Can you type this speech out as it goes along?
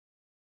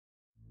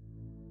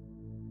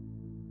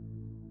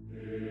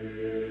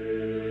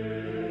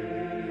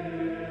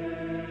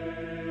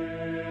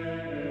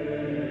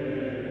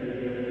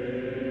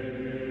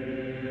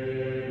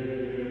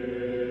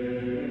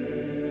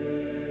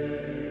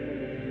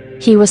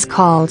He was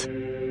called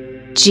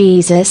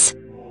Jesus.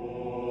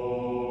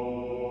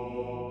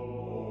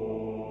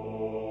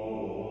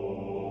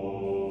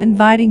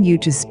 Inviting you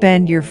to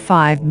spend your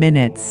 5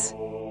 minutes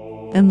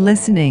and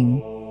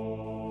listening,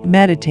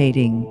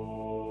 meditating,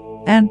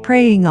 and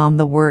praying on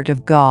the Word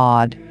of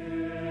God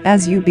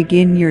as you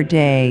begin your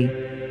day.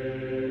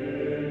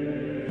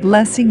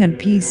 Blessing and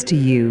peace to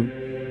you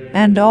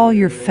and all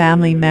your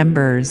family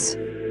members.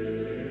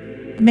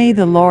 May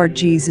the Lord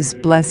Jesus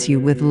bless you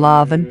with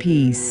love and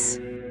peace.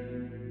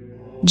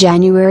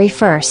 January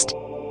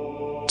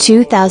 1st,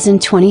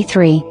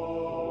 2023.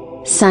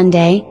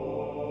 Sunday.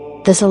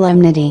 The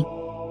Solemnity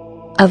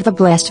of the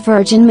Blessed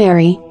Virgin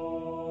Mary,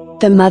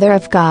 the Mother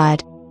of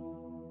God.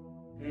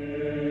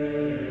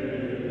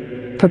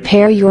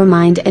 Prepare your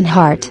mind and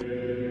heart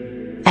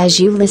as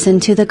you listen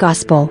to the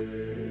Gospel.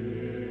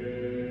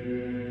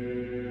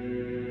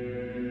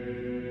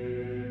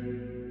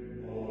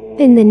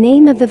 In the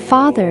name of the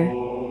Father,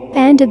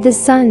 and of the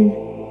Son,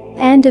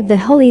 and of the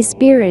Holy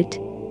Spirit.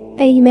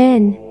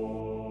 Amen.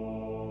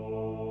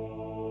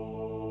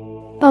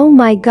 O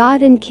my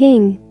God and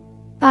King,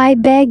 I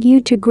beg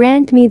you to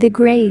grant me the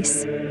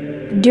grace,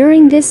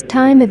 during this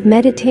time of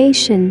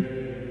meditation,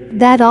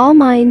 that all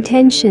my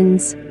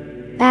intentions,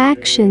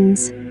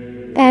 actions,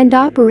 and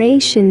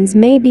operations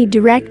may be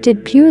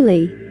directed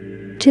purely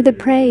to the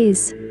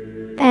praise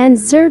and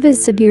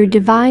service of your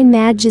divine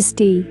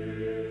majesty.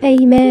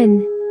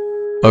 Amen.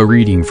 A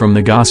reading from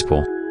the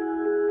Gospel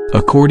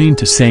according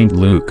to St.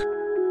 Luke,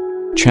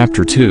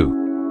 chapter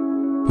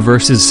 2,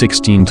 verses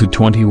 16 to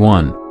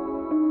 21.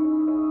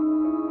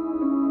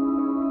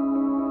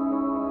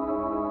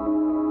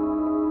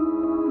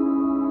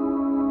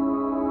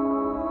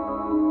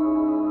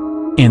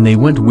 And they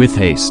went with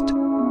haste,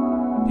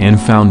 and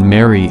found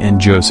Mary and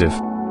Joseph,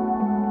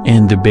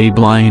 and the babe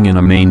lying in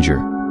a manger.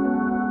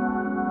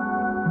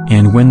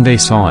 And when they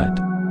saw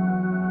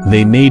it,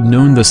 they made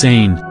known the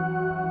saying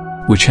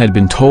which had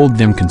been told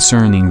them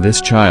concerning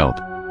this child.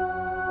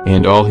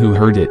 And all who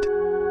heard it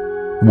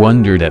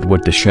wondered at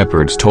what the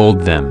shepherds told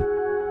them.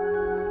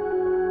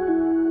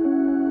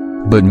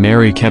 But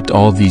Mary kept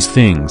all these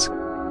things,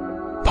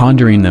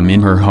 pondering them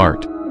in her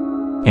heart.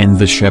 And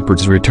the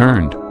shepherds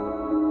returned,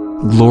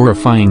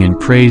 glorifying and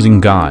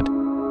praising God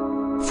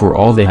for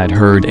all they had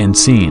heard and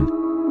seen,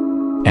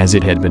 as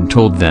it had been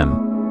told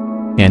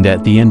them. And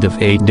at the end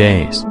of 8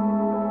 days,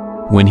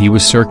 when he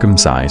was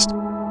circumcised,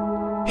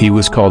 he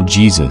was called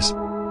Jesus,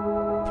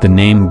 the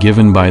name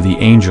given by the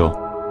angel,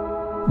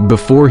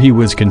 before he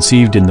was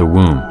conceived in the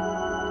womb.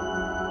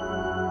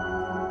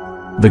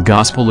 The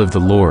Gospel of the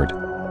Lord.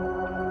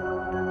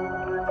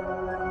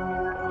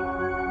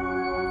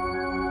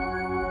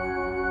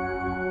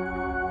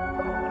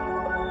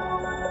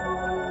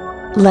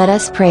 Let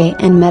us pray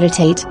and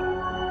meditate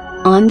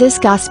on this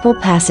Gospel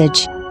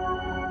passage.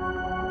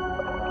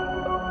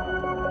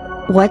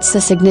 What's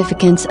the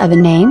significance of a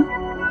name?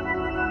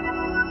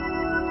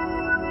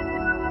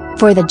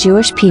 For the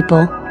Jewish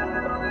people,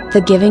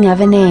 the giving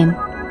of a name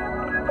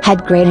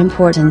had great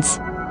importance.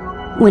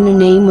 When a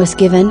name was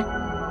given,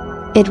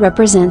 it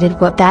represented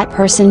what that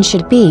person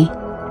should be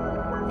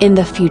in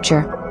the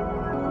future.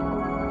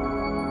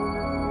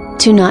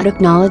 To not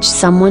acknowledge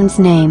someone's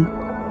name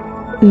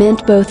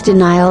meant both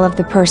denial of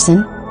the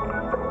person,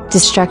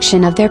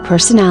 destruction of their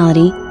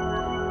personality,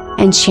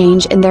 and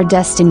change in their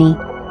destiny.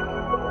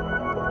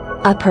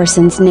 A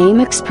person's name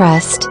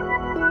expressed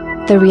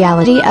the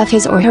reality of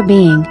his or her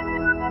being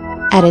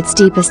at its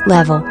deepest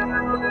level.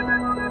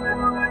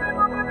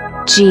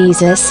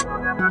 Jesus,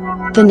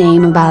 the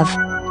name above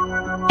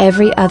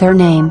every other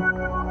name.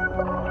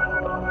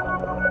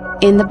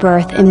 In the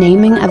birth and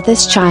naming of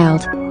this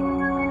child,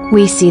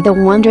 we see the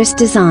wondrous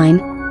design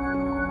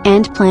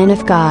and plan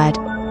of God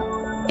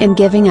in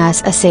giving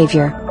us a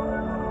Savior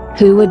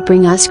who would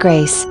bring us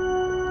grace,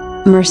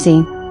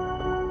 mercy,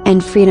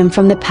 and freedom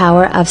from the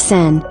power of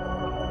sin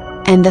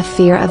and the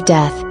fear of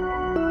death.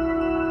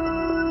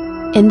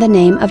 In the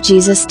name of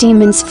Jesus,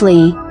 demons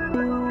flee,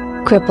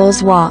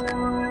 cripples walk,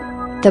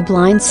 the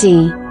blind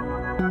see,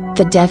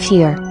 the deaf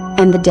hear,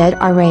 and the dead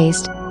are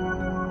raised.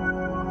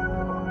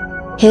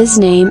 His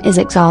name is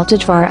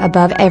exalted far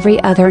above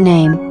every other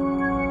name.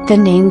 The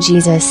name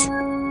Jesus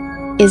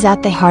is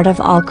at the heart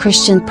of all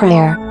Christian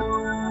prayer.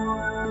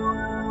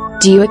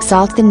 Do you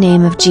exalt the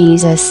name of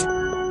Jesus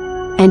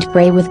and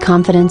pray with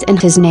confidence in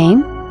His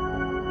name?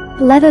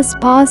 Let us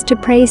pause to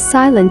pray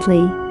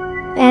silently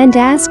and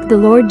ask the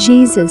Lord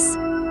Jesus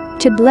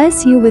to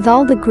bless you with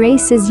all the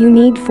graces you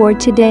need for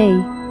today.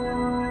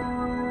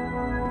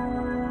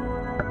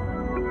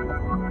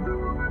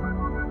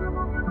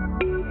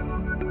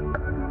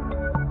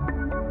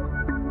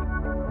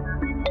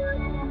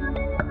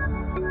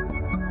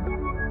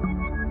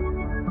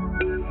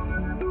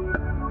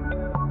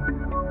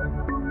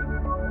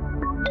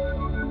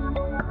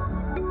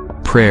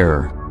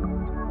 Prayer.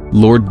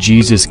 Lord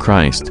Jesus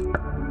Christ,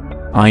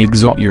 I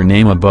exalt your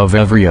name above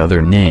every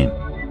other name.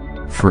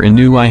 For in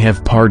you I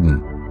have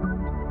pardon,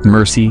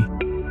 mercy,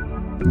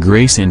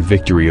 grace and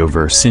victory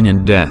over sin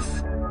and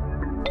death.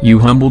 You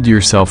humbled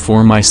yourself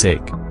for my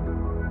sake.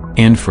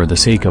 and for the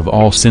sake of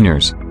all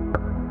sinners.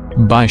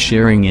 By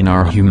sharing in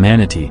our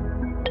humanity,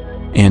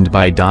 and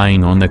by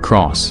dying on the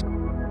cross,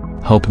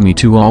 help me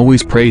to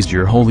always praise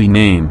your holy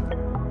name,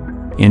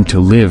 and to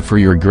live for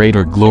your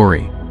greater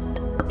glory.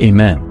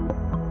 Amen.